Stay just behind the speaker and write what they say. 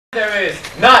There is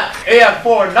Nat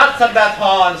AF4 Nat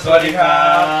Sakdatorn. Sawasdee.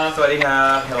 Sawasdee.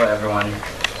 Hello everyone.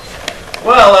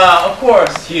 Well, of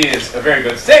course, he is a very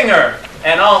good singer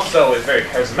and also is very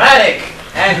charismatic,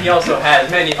 and he also has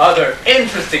many other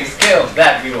interesting skills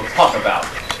that we will talk about.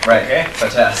 Right. Okay.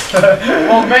 Such as.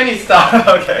 Well, many stuff.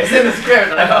 Okay. It's in the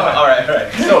script. I know it. All right.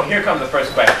 Right. So here comes the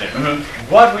first question.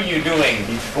 What were you doing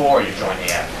before you joined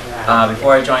AF?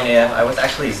 Before I joined AF, I was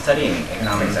actually studying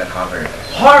economics at Harvard.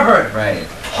 Harvard. Right.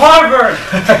 Harvard.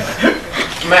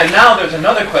 Man, now there's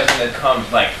another question that comes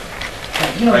like,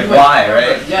 you know, like why,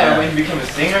 right? Yeah, when you became a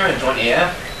singer and joined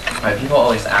AF. Right. People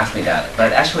always ask me that,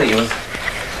 but actually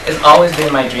it's always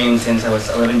been my dream since I was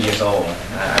 11 years old.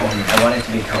 I wanted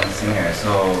to become a singer.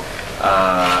 So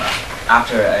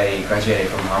after I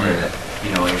graduated from Harvard,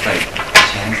 you know, it was like a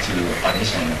chance to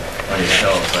audition for the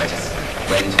show. So I just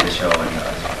went into the show and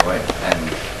auditioned for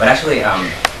it. But actually,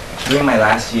 during my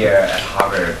last year at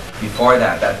Harvard, before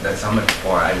that summer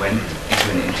before, I went into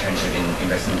an internship in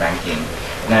investment banking,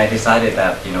 and I decided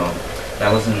that, you know,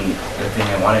 that wasn't the thing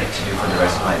I wanted to do for the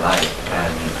rest of my life,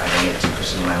 and I wanted to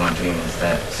pursue my own dream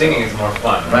instead. Singing is more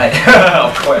fun. Right,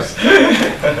 of course.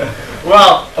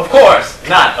 Well, of course,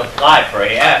 Nat applied for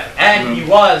AF, and he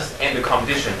was in the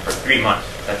competition for 3 months.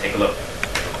 Let's take a look.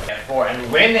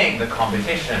 And winning the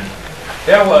competition,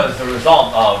 there was the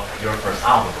result of your first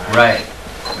album. Right,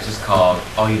 which is called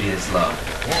All You Need Is Love.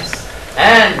 Yes.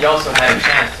 And you also had a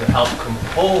chance to help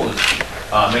compose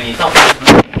many songs.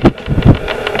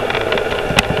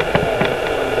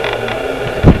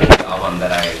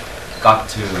 That I got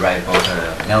to write both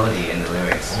the melody and the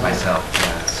lyrics myself.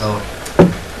 Yeah. So, I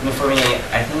mean, for me,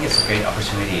 I think it's a great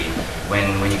opportunity when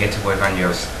you get to work on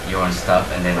your own stuff,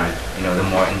 and then you know, the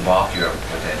more involved you're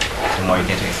with it, the more you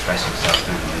get to express yourself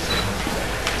through the music.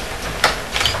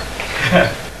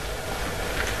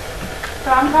 พ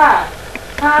ร้อมค่ะ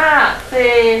 5 4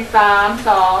 3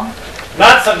 2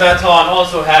 Nat Sakdatorn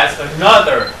also has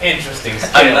another interesting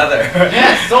skill. Another.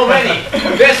 Yes, so many.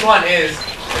 This one is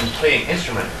playing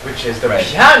instrument, which is the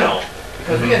piano.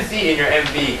 Because we can see in your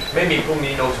MV, maybe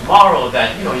Pumi Know Tomorrow,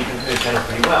 that you know you can play the piano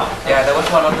pretty well. Yeah, that was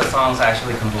one of the songs I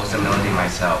actually composed the melody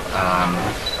myself.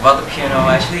 About the piano,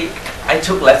 actually, I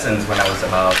took lessons when I was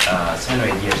about 7 or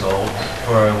 8 years old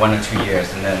for 1 or 2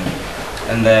 years,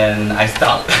 and then I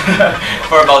stopped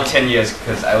for about 10 years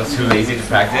because I was too lazy to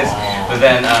practice. But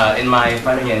then in my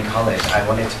final year in college, I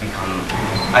wanted to become,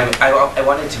 I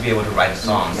wanted to be able to write a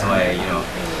song. So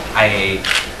I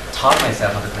taught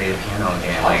myself how to play the piano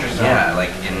again.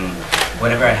 Like in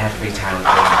whenever I had free time,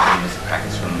 I would go to the music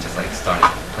practice room, just like started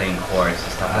playing chords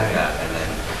and stuff like that, and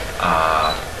then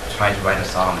tried to write a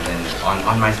song. And then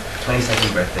on my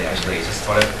 22nd birthday, actually, it just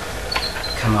sort of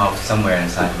come out somewhere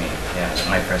inside me. Yeah,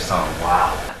 my first song.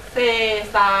 Wow. 4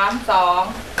 3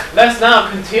 2 Let's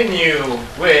now continue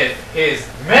with his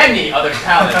many other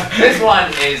talents. This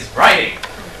one is writing.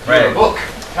 Your book.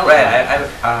 Right.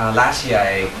 Last year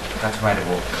I got to write a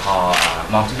book called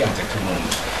 "มองทุกอย่างจากทุกมุม,"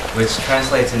 which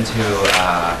translates into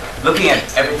looking at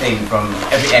everything from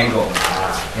every angle.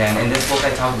 Yeah, and in this book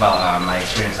I talk about my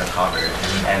experience at Harvard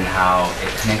and how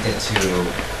it connected to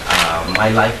my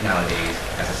life nowadays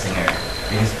as a singer.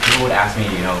 Because people would ask me,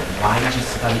 you know, why did you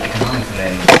study economics and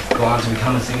then go on to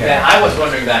become a singer? Yeah, I was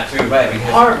wondering that too. Right,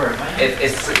 because Harvard, man.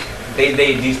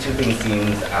 These two things seem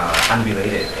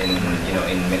unrelated in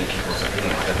many people's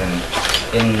opinions. But then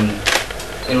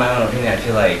in my own opinion, I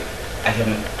feel like I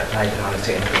can apply economics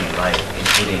to anything in life,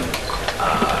 including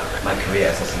my career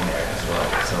as a singer as well.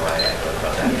 So I wrote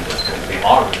about that in this book. They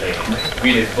are related.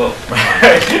 Read his book.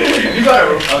 You got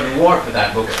an award for that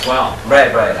book as well.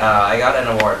 Right. I got an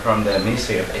award from the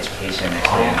Ministry of Education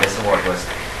actually, and this award was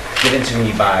given to me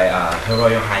by Her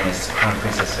Royal Highness Crown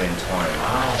Princess Sakdatorn,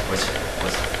 which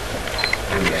was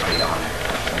really a great honor.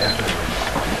 Yeah.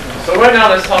 So right now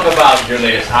let's talk about your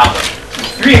latest album,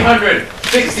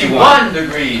 361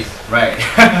 Degrees. Right.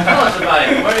 Tell us about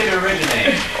it. Where did it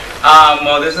originate?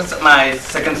 Well, this is my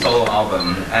second solo album,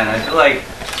 and I feel like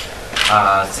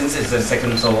since it's the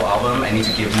second solo album, I need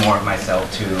to give more of myself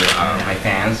to my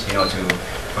fans, you know,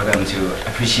 for them to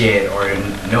appreciate or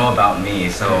know about me.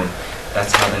 So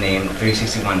that's how the name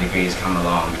 361 Degrees come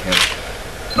along, because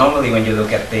normally when you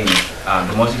look at things,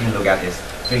 the most you can look at is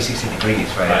 360 degrees,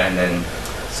 right? And then,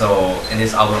 so in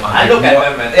this album, I'll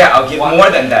give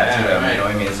more than that to them, you know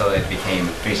what I mean? So it became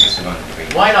 361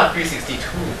 degrees. Why not 362?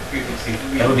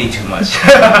 363? That would be too much.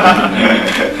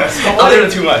 A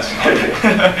little too much.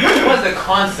 What's the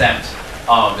concept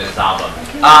of this album?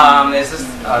 It's just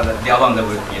the album that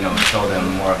would, you know, show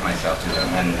them more of myself to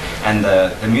them, and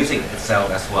the music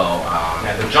itself as well.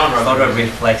 The genre sort of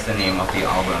reflects the name of the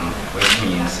album, which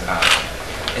means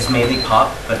it's mainly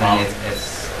pop, but then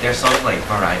there's sort of like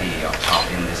variety of pop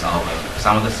in this album.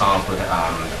 Some of the songs would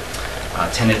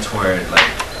tended toward like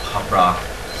pop rock.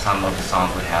 Some of the songs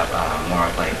would have more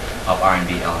of like pop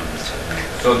R&B elements.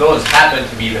 So those happen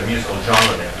to be the musical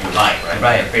genre that you like, right?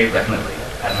 Right, Your favorite. definitely.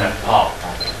 And then pop.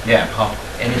 Yeah, pop.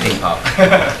 Anything pop.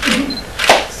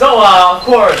 So, of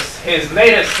course, his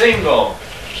latest single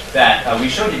that we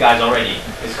showed you guys already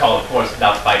is called, of course,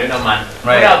 Without Fire.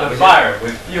 Without the fire,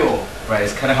 with fuel. Right,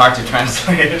 it's kind of hard to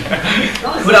translate.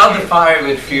 No, Without the fire,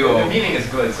 with fuel. The meaning is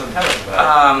good, so tell us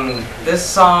about it. This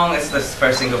song is the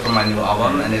first single from my new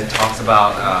album, and it talks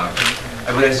about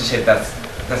a relationship that's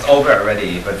over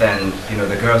already, but then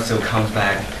the girl still comes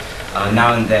back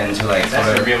now and then to like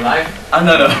That's in real life?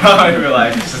 No, not in real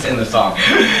life. It's just in the song.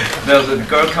 The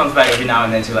girl comes back every now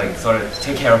and then to like sort of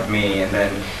take care of me, and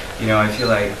then I feel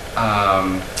like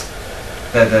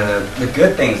the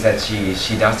good things that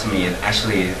she does to me is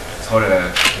actually sort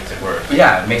of makes it worse.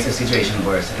 Yeah, it makes the situation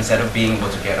worse. Instead of being able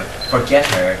to forget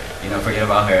her, forget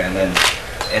about her, and then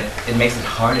it makes it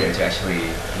harder to actually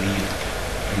leave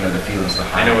the feelings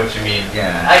behind. I know what you mean.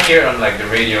 Yeah. I hear it on like the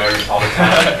radio all the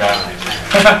time.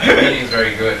 The meaning is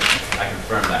very good. I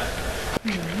confirm that.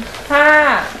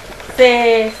 5 4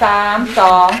 3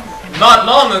 2 Not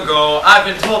long ago, I've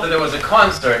been told that there was a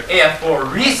concert,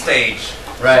 AF4 restage.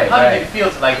 Right. How did it feel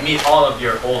to like meet all of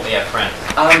your old AF friends?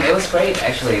 It was great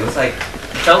actually. It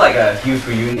felt like a huge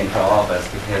reunion for all of us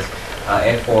because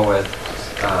AF4 was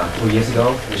 4 years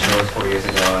ago. The show was 4 years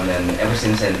ago, and then ever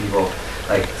since then, people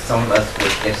some of us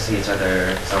would get to see each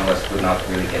other, some of us would not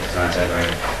really get to see each other,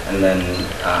 and then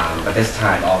but this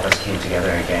time all of us came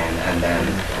together again, and then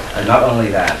not only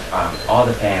that, all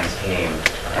the fans came,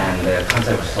 and the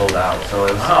concert was sold out. So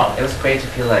it was great to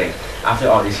feel like after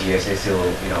all these years they still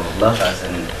love us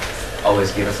and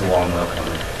always give us a warm welcome.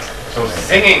 So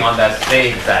singing on that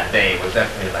stage that day was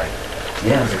definitely like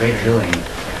it was a great feeling.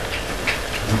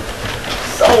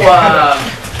 So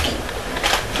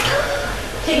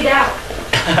check it out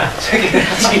check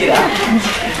it out.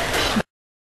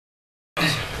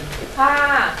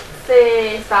 5 4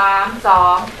 3 2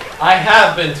 I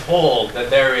have been told that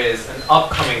there is an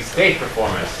upcoming stage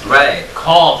performance Right.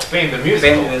 called Fame the Musical.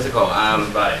 Fame the Musical.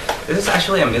 Right. This is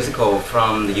actually a musical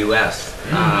from the U.S.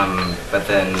 But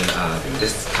then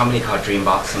this company called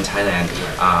Dreambox in Thailand,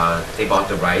 they bought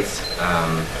the rights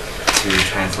to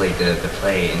translate the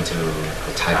play into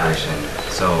the Thai version.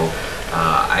 So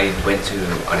I went to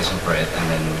audition for it and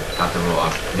then got the role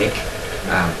of Nick.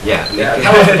 Nick. Yeah,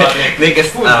 tell us about Nick. Nick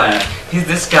is Who is that? he's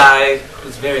this guy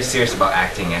who's very serious about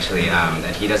acting actually,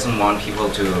 and he doesn't want people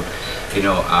to,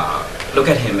 look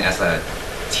at him as a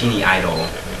teeny idol.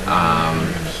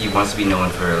 He wants to be known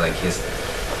for like his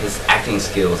acting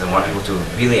skills and want people to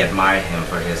really admire him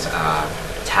for his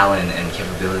talent and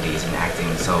capabilities in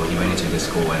acting. So he went into the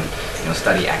school and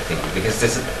study acting because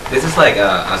this is like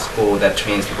a school that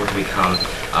trains people to become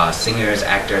singers,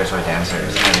 actors, or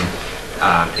dancers, and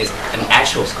it's an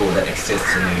actual school that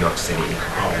exists in New York City.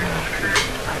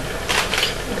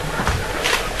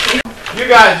 You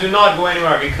guys do not go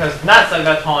anywhere because Nat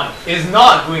Sakdatorn is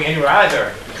not going anywhere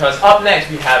either. Because up next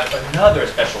we have another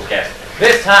special guest.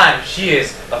 This time she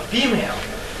is a female.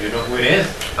 You know who it is?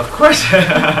 Of course.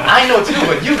 I know too,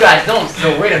 but you guys don't,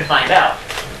 so wait and find out.